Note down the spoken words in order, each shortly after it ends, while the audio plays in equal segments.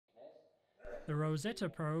The Rosetta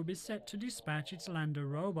probe is set to dispatch its lander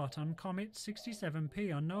robot on Comet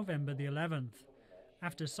 67P on November the 11th,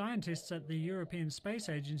 after scientists at the European Space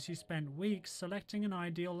Agency spent weeks selecting an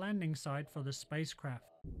ideal landing site for the spacecraft.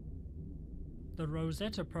 The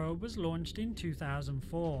Rosetta probe was launched in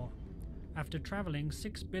 2004. After travelling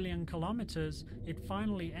 6 billion kilometres, it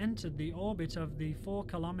finally entered the orbit of the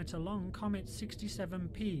 4-kilometre-long Comet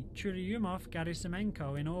 67P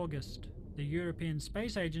Churyumov-Gerasimenko in August. The European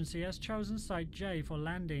Space Agency has chosen Site J for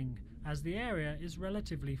landing, as the area is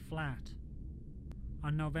relatively flat.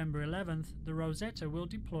 On November 11th, the Rosetta will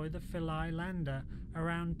deploy the Philae lander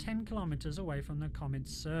around 10 kilometres away from the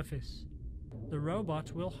comet's surface. The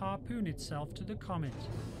robot will harpoon itself to the comet,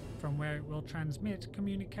 from where it will transmit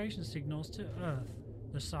communication signals to Earth.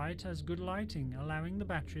 The site has good lighting, allowing the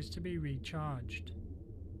batteries to be recharged.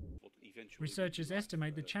 Researchers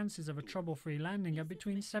estimate the chances of a trouble-free landing are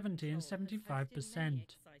between 70 and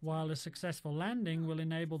 75%. While a successful landing will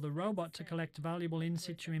enable the robot to collect valuable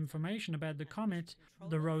in-situ information about the comet,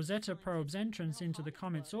 the Rosetta probe's entrance into the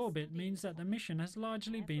comet's orbit means that the mission has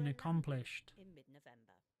largely been accomplished.